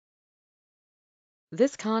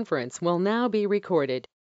This conference will now be recorded.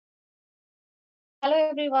 Hello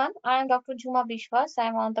everyone, I am Dr. Juma Bishwas. I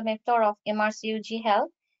am on the mentor of RCOG Health.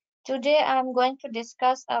 Today I am going to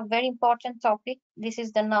discuss a very important topic. This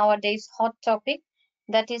is the nowadays hot topic,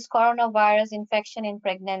 that is coronavirus infection in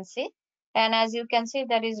pregnancy. And as you can see,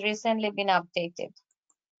 that is recently been updated.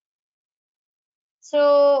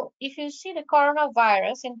 So if you see the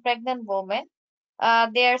coronavirus in pregnant women,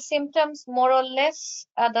 their symptoms more or less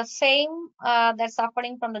are the same that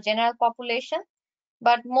suffering from the general population,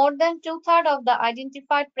 but more than two-thirds of the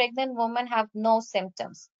identified pregnant women have no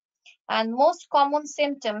symptoms. And most common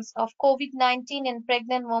symptoms of COVID-19 in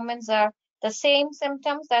pregnant women are the same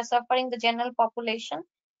symptoms that are suffering the general population,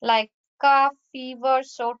 like cough, fever,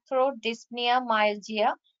 sore throat, dyspnea,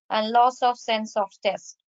 myalgia, and loss of sense of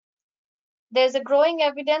taste. There is a growing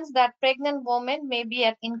evidence that pregnant women may be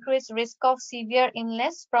at increased risk of severe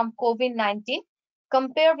illness from COVID-19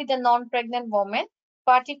 compared with the non-pregnant women,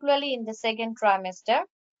 particularly in the second trimester.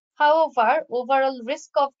 However, overall risk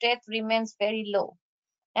of death remains very low.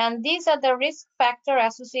 And these are the risk factors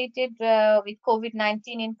associated with COVID-19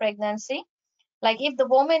 in pregnancy. Like if the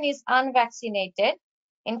woman is unvaccinated,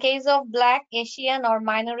 in case of Black, Asian, or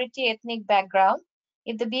minority ethnic background,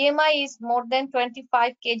 if the BMI is more than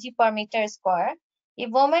 25 kg per meter square, if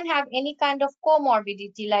women have any kind of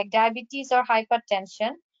comorbidity like diabetes or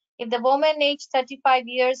hypertension, if the woman age 35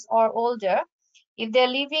 years or older, if they're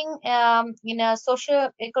living in a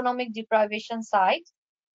socio-economic deprivation site,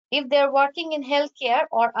 if they're working in healthcare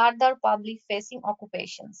or other public-facing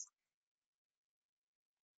occupations.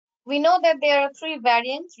 We know that there are three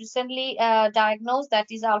variants recently diagnosed, that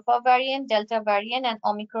is Alpha variant, Delta variant, and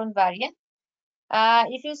Omicron variant.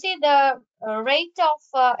 If you see the rate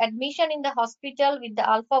of admission in the hospital with the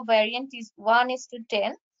Alpha variant is 1 is to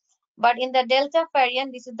 10, but in the Delta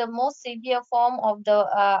variant, this is the most severe form of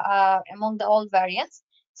the among the all variants.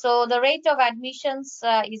 So the rate of admissions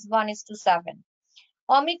is 1 is to 7.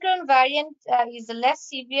 Omicron variant is less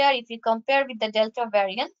severe if you compare with the Delta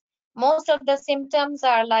variant. Most of the symptoms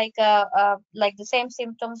are like the same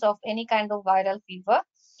symptoms of any kind of viral fever,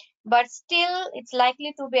 but still it's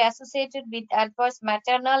likely to be associated with adverse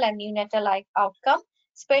maternal and neonatal outcome,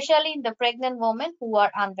 especially in the pregnant women who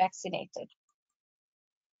are unvaccinated.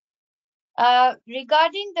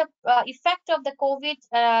 Regarding the effect of the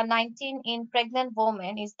COVID-19 in pregnant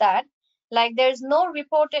women is that like there is no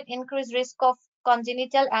reported increased risk of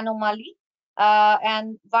congenital anomaly,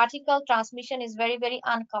 and vertical transmission is very, very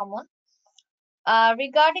uncommon.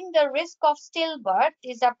 Regarding the risk of stillbirth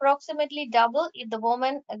is approximately double if the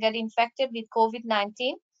woman get infected with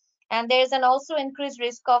COVID-19, and there is an also increased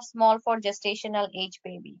risk of small for gestational age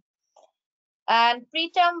baby. And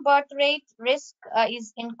preterm birth rate risk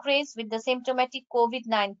is increased with the symptomatic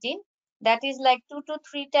COVID-19. That is like 2 to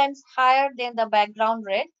 3 times higher than the background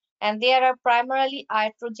rate. And they are primarily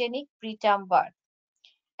iatrogenic preterm birth.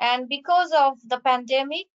 And because of the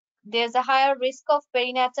pandemic, there's a higher risk of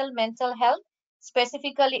perinatal mental health,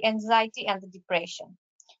 specifically anxiety and the depression.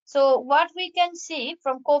 So what we can see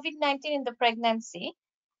from COVID-19 in the pregnancy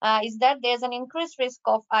is that there's an increased risk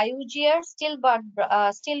of IUGR,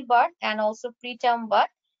 stillbirth, and also preterm birth,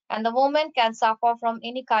 and the woman can suffer from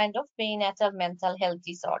any kind of perinatal mental health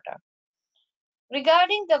disorder.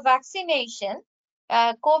 Regarding the vaccination,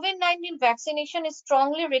 COVID-19 vaccination is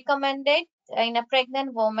strongly recommended in a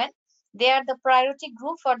pregnant woman. They are the priority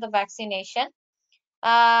group for the vaccination.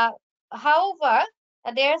 However,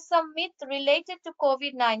 there are some myth related to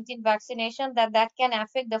COVID-19 vaccination that can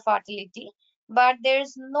affect the fertility, but there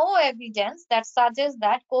is no evidence that suggests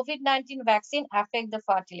that COVID-19 vaccine affect the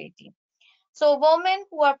fertility. So women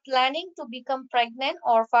who are planning to become pregnant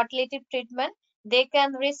or fertility treatment, they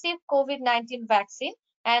can receive COVID-19 vaccine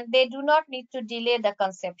and they do not need to delay the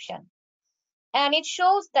conception. And it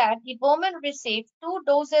shows that if women receive 2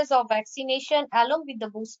 doses of vaccination along with the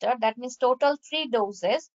booster, that means total 3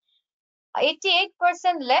 doses,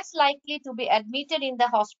 88% less likely to be admitted in the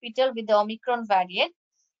hospital with the Omicron variant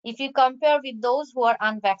if you compare with those who are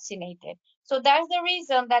unvaccinated. So that's the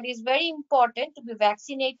reason that is very important to be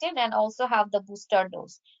vaccinated and also have the booster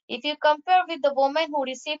dose. If you compare with the woman who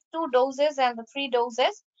received 2 doses and the 3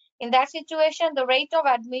 doses, in that situation, the rate of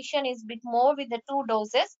admission is a bit more with the 2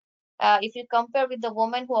 doses if you compare with the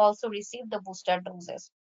woman who also received the booster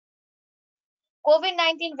doses.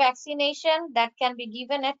 COVID-19 vaccination that can be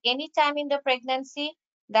given at any time in the pregnancy,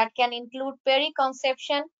 that can include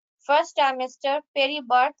periconception, first trimester,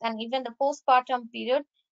 peri-birth, and even the postpartum period.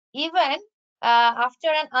 Even after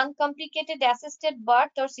an uncomplicated assisted birth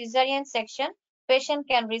or cesarean section, patient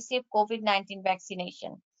can receive COVID-19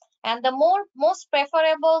 vaccination. And the most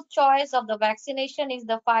preferable choice of the vaccination is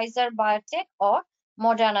the Pfizer BioNTech or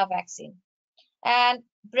Moderna vaccine. And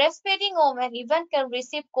breastfeeding women even can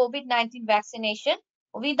receive COVID-19 vaccination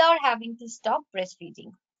without having to stop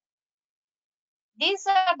breastfeeding. These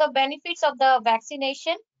are the benefits of the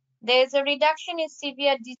vaccination. There is a reduction in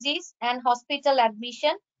severe disease and hospital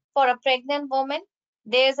admission for a pregnant woman.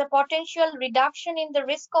 There is a potential reduction in the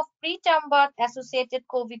risk of preterm birth associated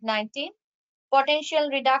COVID-19, potential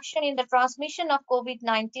reduction in the transmission of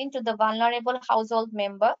COVID-19 to the vulnerable household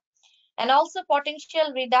member, and also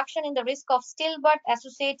potential reduction in the risk of stillbirth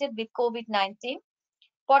associated with COVID-19,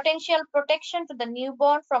 potential protection to the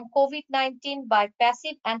newborn from COVID-19 by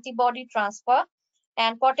passive antibody transfer,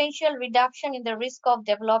 and potential reduction in the risk of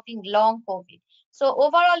developing long COVID. So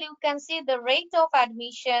overall, you can see the rate of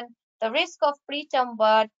admission, the risk of preterm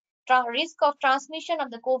birth, risk of transmission of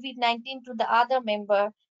the COVID-19 to the other member,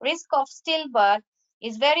 risk of stillbirth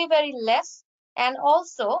is very, very less. And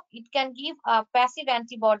also, it can give a passive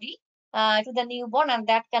antibody to the newborn, and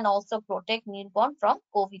that can also protect newborn from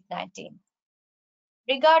COVID-19.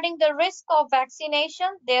 Regarding the risk of vaccination,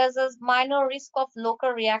 there's a minor risk of local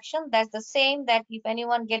reaction. That's the same that if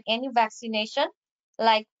anyone get any vaccination,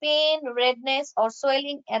 like pain, redness, or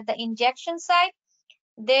swelling at the injection site,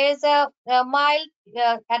 there's a mild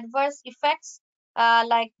adverse effects,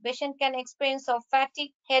 like patient can experience of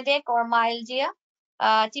fatigue, headache, or myalgia,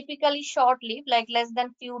 typically short-lived, like less than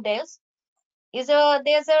few days. There's a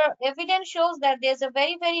evidence shows that there's a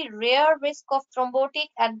very, very rare risk of thrombotic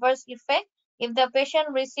adverse effect if the patient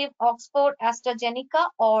receive Oxford AstraZeneca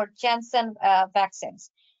or Janssen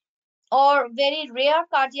vaccines, or very rare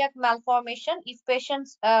cardiac malformation if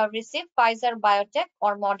patients receive Pfizer BioNTech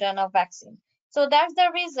or Moderna vaccine. So that's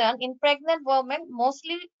the reason in pregnant women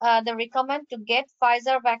mostly they recommend to get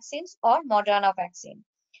Pfizer vaccines or Moderna vaccine.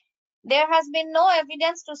 There has been no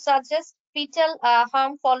evidence to suggest fetal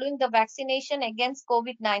harm following the vaccination against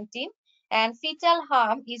COVID-19, and fetal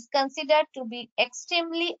harm is considered to be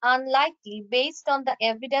extremely unlikely based on the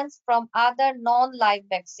evidence from other non-live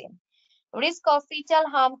vaccine. Risk of fetal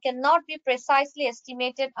harm cannot be precisely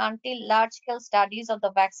estimated until large-scale studies of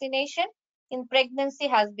the vaccination in pregnancy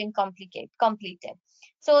has been completed.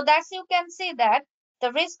 So that's you can see that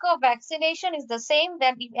the risk of vaccination is the same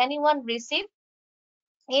that if anyone received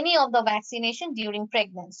any of the vaccination during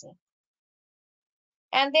pregnancy.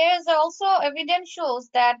 And there is also evidence shows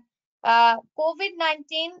that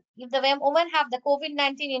COVID-19, if the woman have the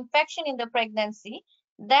COVID-19 infection in the pregnancy,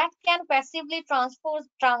 that can passively protect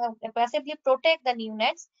the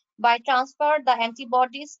neonates by transfer the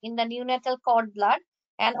antibodies in the neonatal cord blood.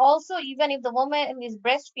 And also, even if the woman is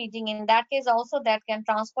breastfeeding, in that case also that can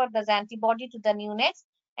transfer the antibody to the neonates,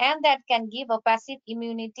 and that can give a passive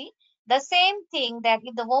immunity. The same thing that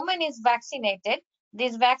if the woman is vaccinated,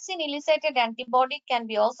 this vaccine elicited antibody can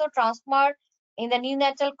be also transferred in the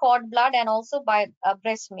neonatal cord blood and also by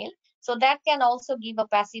breast milk. So that can also give a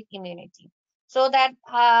passive immunity. So that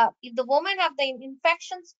if the woman have the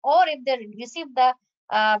infections or if they receive the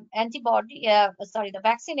the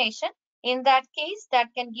vaccination, in that case,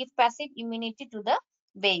 that can give passive immunity to the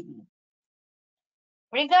baby.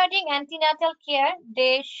 Regarding antenatal care,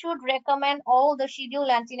 they should recommend all the scheduled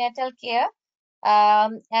antenatal care,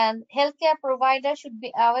 and healthcare providers should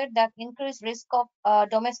be aware that increased risk of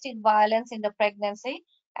domestic violence in the pregnancy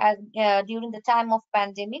during the time of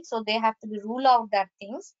pandemic. So they have to be rule out that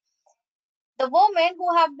things. The women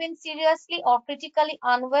who have been seriously or critically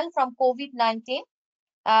unwell from COVID-19,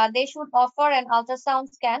 they should offer an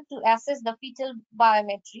ultrasound scan to assess the fetal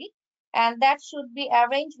biometry, and that should be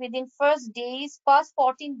arranged within first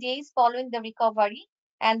 14 days following the recovery.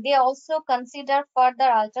 And they also consider further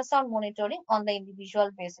ultrasound monitoring on the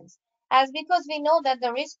individual basis, as because we know that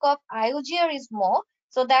the risk of IUGR is more.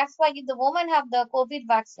 So that's why if the woman have the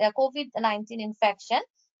COVID-19 infection,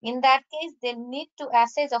 in that case they need to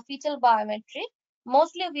assess a fetal biometry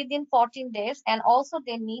mostly within 14 days, and also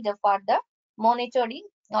they need a further monitoring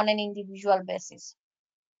on an individual basis.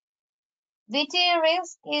 VT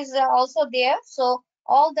risk is also there. So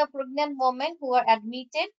all the pregnant women who are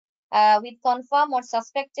admitted with confirmed or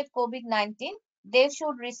suspected COVID-19, they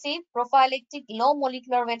should receive prophylactic low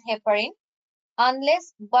molecular weight heparin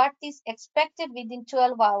unless birth is expected within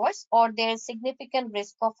 12 hours or there is significant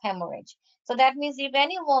risk of hemorrhage. So that means if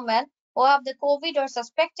any woman who have the COVID or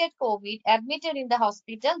suspected COVID admitted in the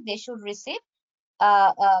hospital, they should receive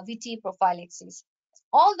VT prophylaxis.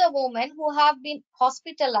 All the women who have been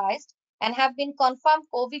hospitalized and have been confirmed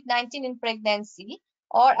COVID-19 in pregnancy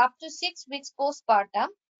or up to 6 weeks postpartum,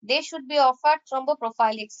 they should be offered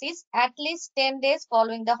thromboprophylaxis at least 10 days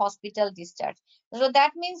following the hospital discharge. So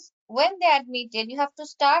that means when they are admitted, you have to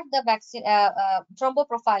start the vaccine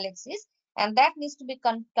thromboprophylaxis, and that needs to be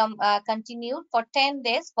continued for 10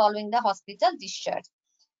 days following the hospital discharge.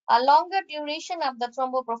 A longer duration of the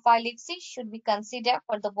thromboprophylaxis should be considered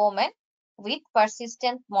for the woman with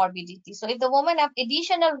persistent morbidity. So if the woman have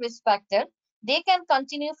additional risk factor, they can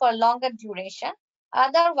continue for longer duration.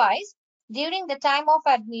 Otherwise, during the time of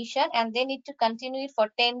admission, and they need to continue it for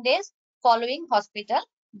 10 days following hospital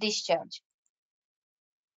discharge.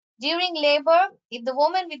 During labor, if the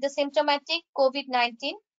woman with the symptomatic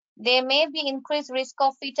COVID-19, there may be increased risk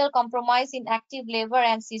of fetal compromise in active labor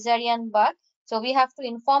and cesarean birth. So we have to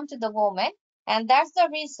inform to the woman, and that's the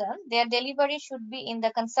reason their delivery should be in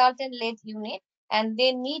the consultant-led unit, and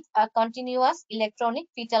they need a continuous electronic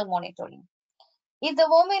fetal monitoring. If the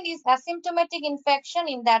woman is asymptomatic infection,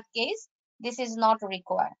 in that case, this is not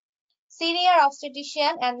required. Senior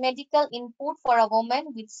obstetrician and medical input for a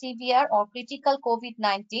woman with severe or critical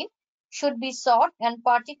COVID-19 should be sought, and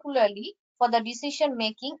particularly for the decision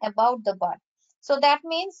making about the birth. So that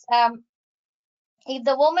means if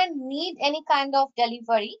the woman need any kind of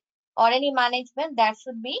delivery or any management, that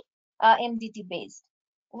should be MDT based.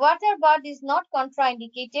 Water birth is not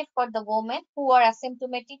contraindicated for the women who are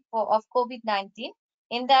asymptomatic of COVID-19.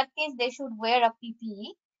 In that case, they should wear a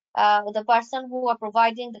PPE, the person who are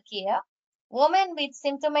providing the care. Women with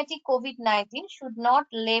symptomatic COVID-19 should not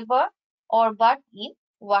labor or birth in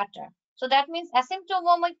water. So that means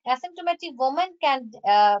asymptomatic woman can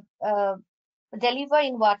deliver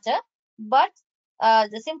in water, but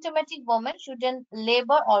the symptomatic woman shouldn't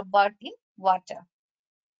labor or birth in water.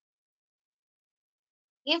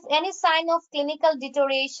 If any sign of clinical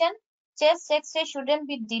deterioration, chest X-ray shouldn't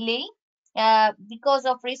be delayed because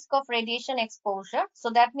of risk of radiation exposure.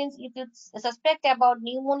 So that means if you suspect about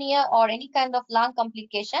pneumonia or any kind of lung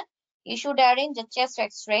complication, you should arrange a chest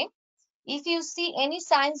X-ray. If you see any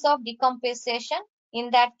signs of decompensation,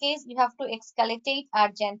 in that case, you have to escalate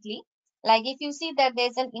urgently. Like if you see that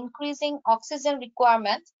there's an increasing oxygen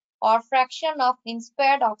requirement or fraction of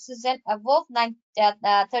inspired oxygen above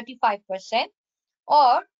 35%,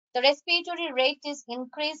 or the respiratory rate is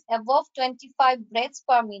increased above 25 breaths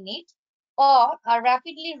per minute, or a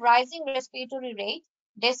rapidly rising respiratory rate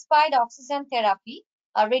despite oxygen therapy,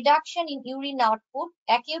 a reduction in urine output,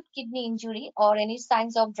 acute kidney injury, or any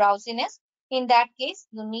signs of drowsiness, in that case,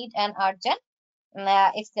 you need an urgent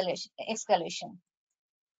escalation.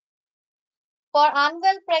 For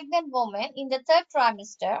unwell pregnant women in the third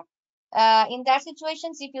trimester, in that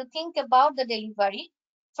situations, if you think about the delivery,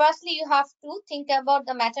 firstly, you have to think about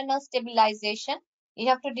the maternal stabilization. You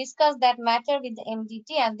have to discuss that matter with the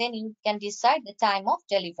MDT, and then you can decide the time of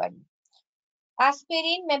delivery.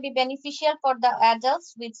 Aspirin may be beneficial for the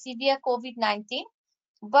adults with severe COVID-19,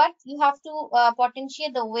 but you have to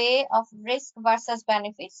potentiate the way of risk versus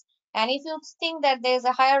benefits. And if you think that there is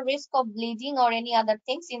a higher risk of bleeding or any other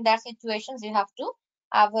things, in that situations, you have to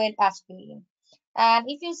avoid aspirin. And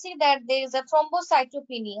if you see that there is a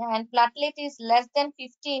thrombocytopenia and platelet is less than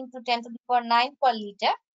 50 into 10 to the power 9 per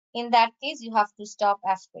liter, in that case, you have to stop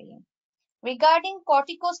aspirin. Regarding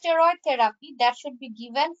corticosteroid therapy, that should be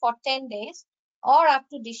given for 10 days or up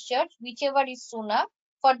to discharge, whichever is sooner,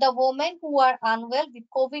 for the women who are unwell with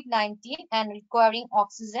COVID-19 and requiring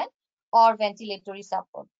oxygen or ventilatory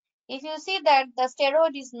support. If you see that the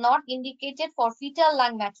steroid is not indicated for fetal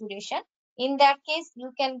lung maturation, in that case,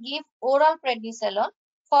 you can give oral prednisolone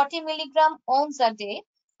 40 milligram once a day,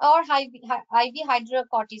 or IV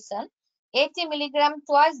hydrocortisone 80 milligram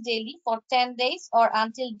twice daily for 10 days or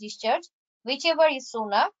until discharge, whichever is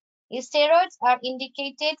sooner. If steroids are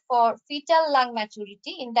indicated for fetal lung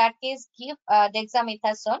maturity, in that case, give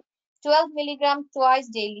dexamethasone 12 milligram twice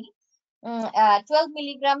daily, 12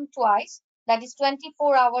 milligram twice, that is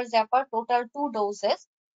 24 hours apart, total 2 doses,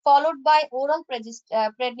 followed by oral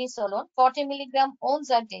prednisolone 40 milligram once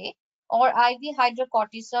a day, or IV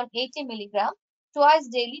hydrocortisone 80 milligram twice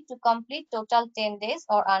daily to complete total 10 days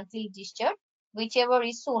or until discharge, whichever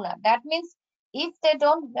is sooner. That means if they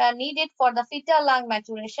don't need it for the fetal lung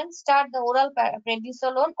maturation, start the oral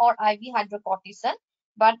prednisolone or IV hydrocortisone.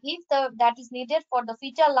 But if that is needed for the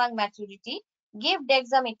fetal lung maturity, give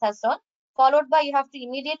dexamethasone, followed by you have to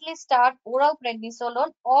immediately start oral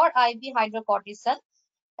prednisolone or IV hydrocortisone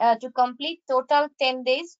to complete total 10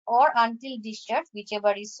 days or until discharge,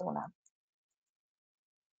 whichever is sooner.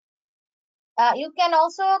 You can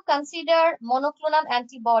also consider monoclonal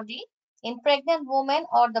antibody in pregnant women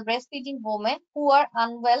or the breastfeeding women who are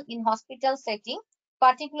unwell in hospital setting,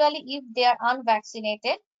 particularly if they are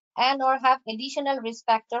unvaccinated and or have additional risk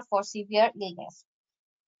factor for severe illness.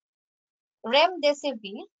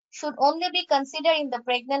 Remdesivir should only be considered in the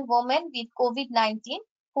pregnant women with COVID-19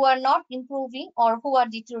 who are not improving or who are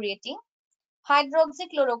deteriorating.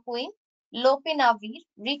 Hydroxychloroquine lopinavir,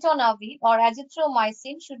 ritonavir, or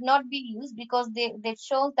azithromycin should not be used because they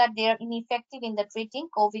show that they are ineffective in the treating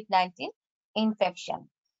COVID-19 infection.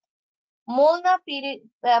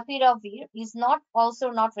 Molnupiravir is not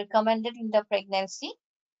also not recommended in the pregnancy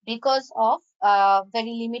because of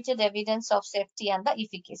very limited evidence of safety and the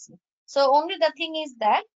efficacy. So only the thing is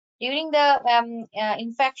that during the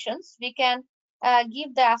infections, we can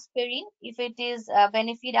give the aspirin if it is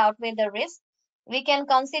benefit outweigh the risk. We can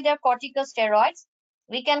consider corticosteroids.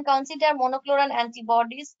 We can consider monoclonal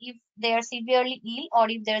antibodies if they are severely ill or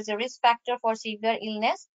if there is a risk factor for severe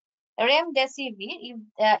illness. Remdesivir,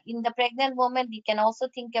 if in the pregnant woman, we can also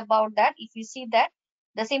think about that if you see that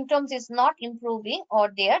the symptoms is not improving or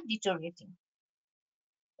they are deteriorating.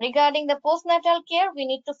 Regarding the postnatal care, we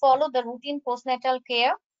need to follow the routine postnatal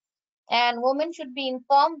care, and women should be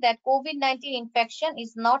informed that COVID-19 infection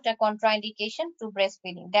is not a contraindication to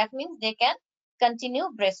breastfeeding. That means they can continue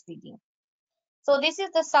breastfeeding. So this is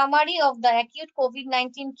the summary of the acute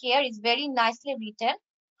COVID-19 care. It's very nicely written,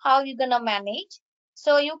 how you're going to manage.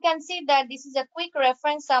 So you can see that this is a quick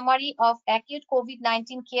reference summary of acute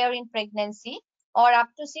COVID-19 care in pregnancy or up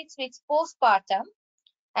to 6 weeks postpartum.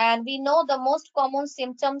 And we know the most common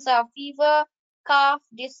symptoms are fever, cough,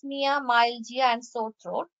 dyspnea, myalgia, and sore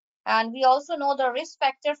throat. And we also know the risk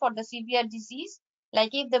factor for the severe disease,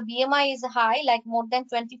 like if the BMI is high, like more than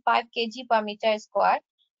 25 kg per meter square,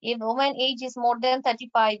 if woman age is more than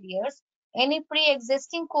 35 years, any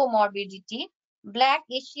pre-existing comorbidity, Black,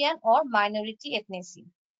 Asian, or minority ethnicity.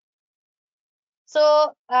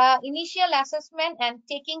 So initial assessment and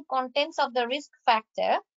taking contents of the risk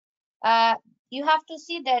factor, uh, you have to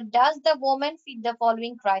see that does the woman fit the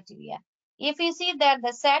following criteria. If you see that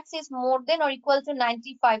the SATs is more than or equal to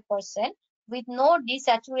 95% with no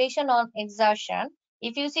desaturation on exertion,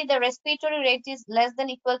 if you see the respiratory rate is less than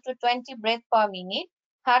equal to 20 breath per minute,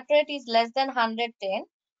 heart rate is less than 110,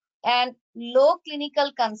 and low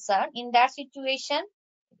clinical concern, in that situation,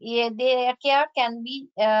 their care can be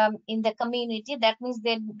in the community. That means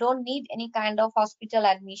they don't need any kind of hospital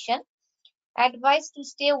admission. Advice to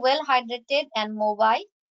stay well hydrated and mobile.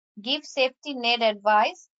 Give safety net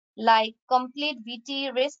advice like complete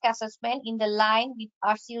VT risk assessment in the line with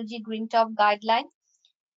RCOG Green Top guideline,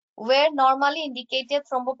 where normally indicated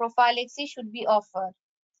thromboprophylaxis should be offered.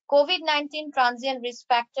 COVID-19 transient risk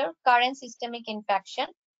factor, current systemic infection.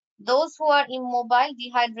 Those who are immobile,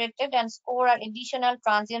 dehydrated, and score are additional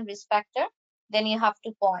transient risk factor, then you have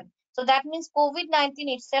to point. So that means COVID-19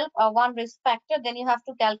 itself are one risk factor, then you have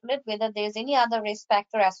to calculate whether there is any other risk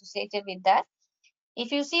factor associated with that.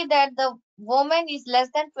 If you see that the woman is less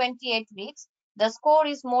than 28 weeks, the score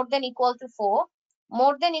is more than equal to 4,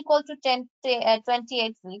 more than equal to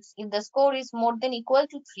 28 weeks, if the score is more than equal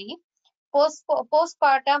to 3,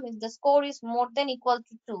 postpartum, if the score is more than equal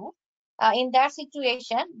to 2, in that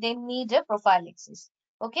situation, they need a prophylaxis.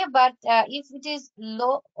 Okay, but if it is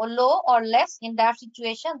low or less, in that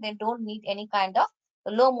situation, they don't need any kind of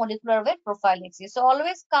low molecular weight prophylaxis. So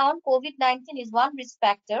always count COVID-19 is one risk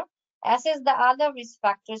factor, assess the other risk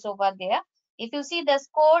factors over there. If you see the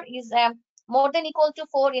score is more than equal to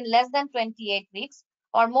 4 in less than 28 weeks,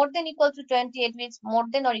 or more than equal to 28 weeks, more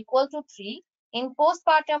than or equal to 3, in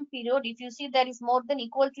postpartum period, if you see that is more than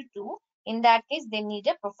equal to 2, in that case, they need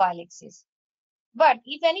a prophylaxis. But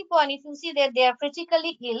if any point, if you see that they are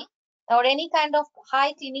critically ill or any kind of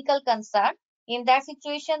high clinical concern, in that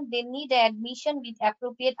situation, they need admission with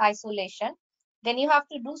appropriate isolation. Then you have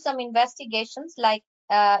to do some investigations like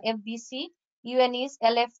FBC, UNEs,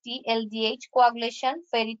 LFT, LDH, coagulation,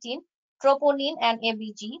 ferritin, troponin, and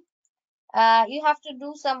ABG. You have to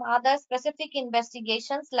do some other specific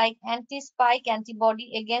investigations like anti-spike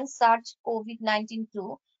antibody against SARS-CoV-19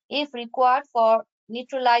 2 if required for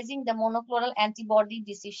neutralizing the monoclonal antibody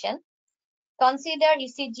decision. Consider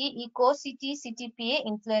ECG, echo, CT, CTPA,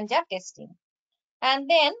 influenza testing. And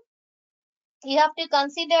then you have to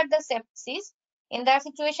consider the sepsis. In that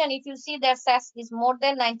situation, if you see that SAS is more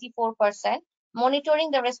than 94%,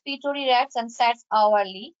 monitoring the respiratory rates and SATs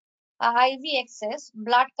hourly, IV access,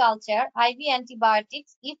 blood culture, IV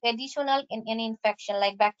antibiotics if additional in any infection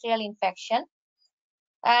like bacterial infection.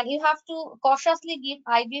 And you have to cautiously give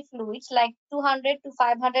IV fluids like 200 to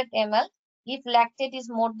 500 ml if lactate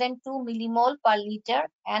is more than 2 millimole per liter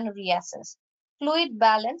and reassess. Fluid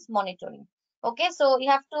balance monitoring. Okay, so you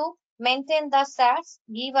have to maintain the SATs,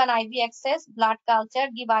 give an IV access, blood culture,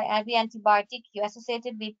 give IV antibiotic you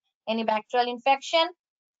associated with any bacterial infection,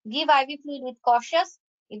 give IV fluid with cautious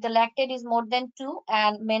if the lactate is more than 2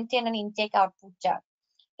 and maintain an intake output chart.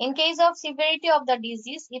 In case of severity of the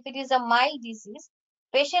disease, if it is a mild disease,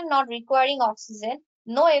 patient not requiring oxygen,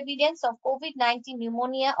 no evidence of COVID-19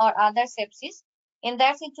 pneumonia or other sepsis. In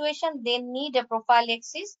that situation, they need a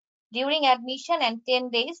prophylaxis during admission and 10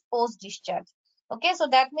 days post-discharge. Okay, so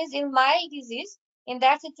that means in mild disease, in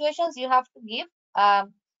that situations, you have to give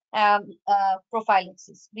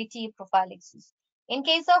prophylaxis, BT prophylaxis. In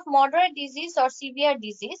case of moderate disease or severe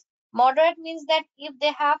disease, moderate means that if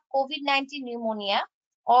they have COVID-19 pneumonia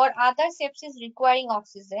or other sepsis requiring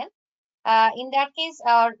oxygen, in that case,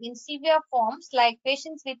 or in severe forms like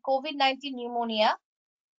patients with COVID-19 pneumonia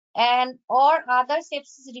and or other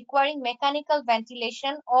sepsis requiring mechanical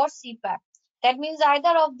ventilation or CPAP. That means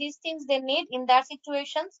either of these things they need in that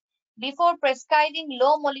situations. Before prescribing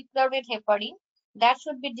low molecular weight heparin, that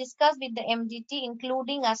should be discussed with the MDT,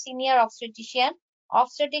 including a senior obstetrician,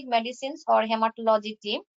 obstetric medicines, or hematology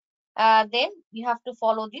team. Then you have to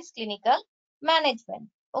follow this clinical management.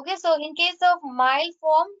 Okay, so in case of mild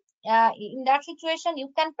form, in that situation,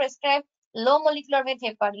 you can prescribe low molecular weight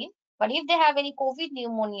heparin. But if they have any COVID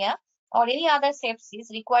pneumonia or any other sepsis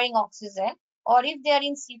requiring oxygen, or if they are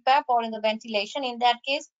in CPAP or in the ventilation, in that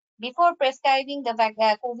case, before prescribing the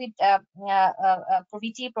COVID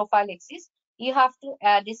VT prophylaxis, you have to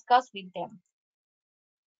discuss with them.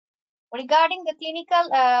 Regarding the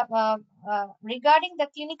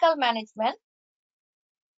clinical management,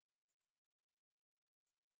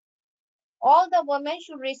 all the women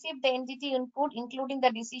should receive the NDT input, including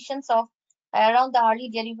the decisions of around the early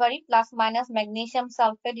delivery, plus minus magnesium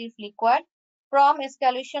sulfate if required, from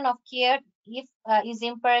escalation of care if is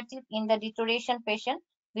imperative in the deterioration patient.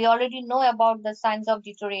 We already know about the signs of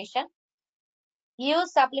deterioration.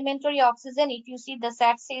 Use supplementary oxygen if you see the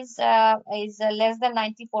SATS is less than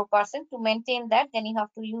 94%. To maintain that, then you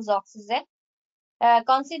have to use oxygen.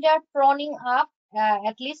 Consider proning up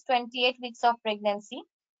at least 28 weeks of pregnancy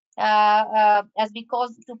as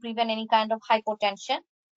because to prevent any kind of hypotension.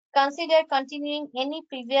 Consider continuing any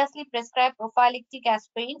previously prescribed prophylactic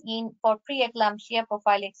aspirin in for preeclampsia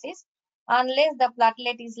prophylaxis unless the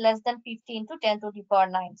platelet is less than 50 into 10 to the power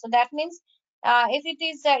 9. So that means if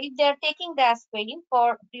they are taking the aspirin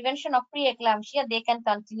for prevention of preeclampsia, they can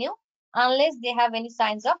continue unless they have any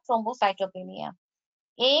signs of thrombocytopenia.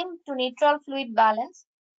 Aim to neutral fluid balance.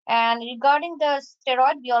 And regarding the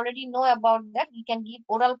steroid, we already know about that. We can give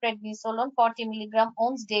oral prednisolone 40 milligram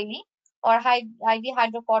once daily or IV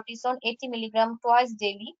hydrocortisone 80 milligram twice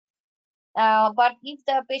daily. But if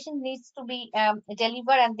the patient needs to be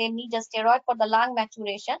delivered and they need a steroid for the lung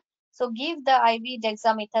maturation, so give the IV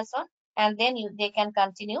dexamethasone and then they can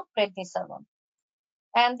continue prednisolone.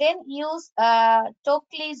 And then use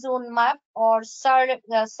tocilizumab or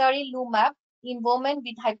sarilumab in women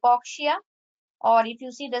with hypoxia, or if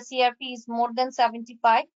you see the CRP is more than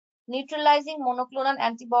 75, neutralizing monoclonal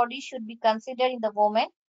antibodies should be considered in the women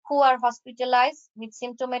who are hospitalized with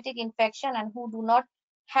symptomatic infection and who do not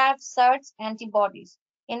have surge antibodies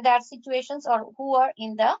in that situations, or who are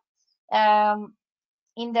in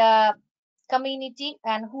the community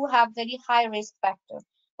and who have very high risk factor.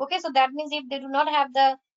 Okay, so that means if they do not have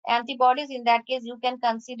the antibodies, in that case you can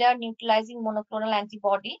consider neutralizing monoclonal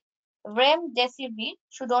antibody. Remdesivir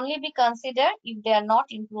should only be considered if they are not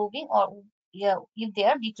improving or if they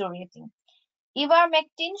are deteriorating.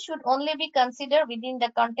 Ivermectin should only be considered within the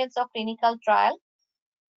contents of clinical trial.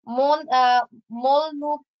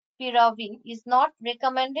 Molnupiravir is not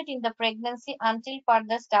recommended in the pregnancy until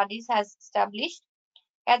further studies has established.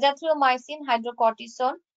 Azithromycin,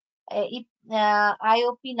 hydrocortisone,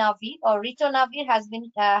 iopinavir or ritonavir has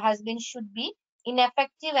been should be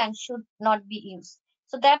ineffective and should not be used.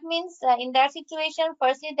 So that means in that situation,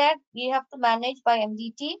 firstly that we have to manage by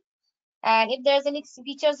MDT, and if there's any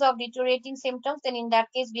features of deteriorating symptoms, then in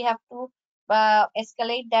that case we have to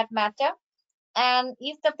escalate that matter. And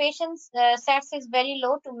if the patient's SATS is very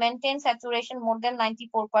low, to maintain saturation more than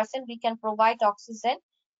 94%, we can provide oxygen.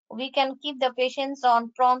 We can keep the patients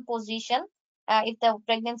on prone position if the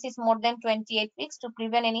pregnancy is more than 28 weeks to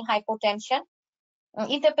prevent any hypotension.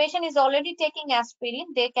 If the patient is already taking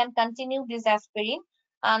aspirin, they can continue this aspirin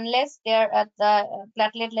unless the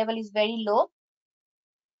platelet level is very low.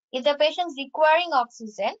 If the patient is requiring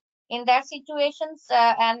oxygen, in that situations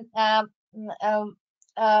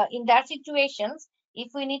in that situations,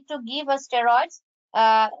 if we need to give a steroids,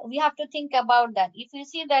 we have to think about that. If you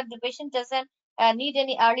see that the patient doesn't need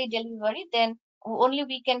any early delivery, then only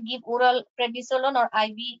we can give oral prednisolone or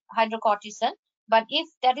IV hydrocortisone. But if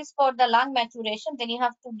that is for the lung maturation, then you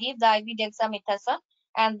have to give the IV dexamethasone,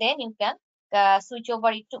 and then you can switch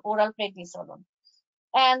over it to oral prednisolone.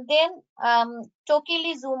 And then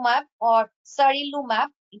tocilizumab or sarilumab,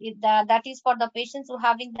 that is for the patients who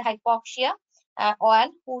having the hypoxia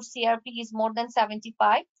and whose CRP is more than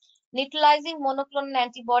 75. Neutralizing monoclonal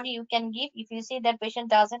antibody you can give if you see that patient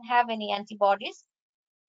doesn't have any antibodies.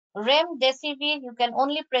 Remdesivir you can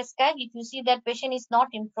only prescribe if you see that patient is not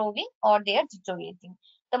improving or they are deteriorating.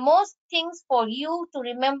 The most things for you to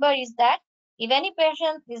remember is that if any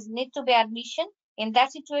patient is need to be admission, in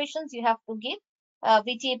that situations you have to give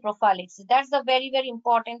VTA prophylaxis. That's the very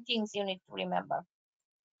important things you need to remember.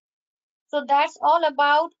 So that's all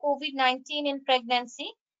about COVID-19 in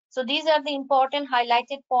pregnancy. So these are the important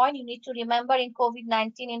highlighted point you need to remember in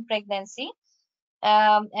COVID-19 in pregnancy.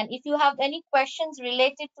 And if you have any questions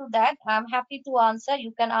related to that, I'm happy to answer.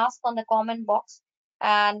 You can ask on the comment box,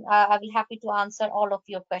 and I will happy to answer all of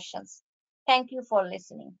your questions. Thank you for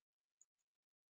listening.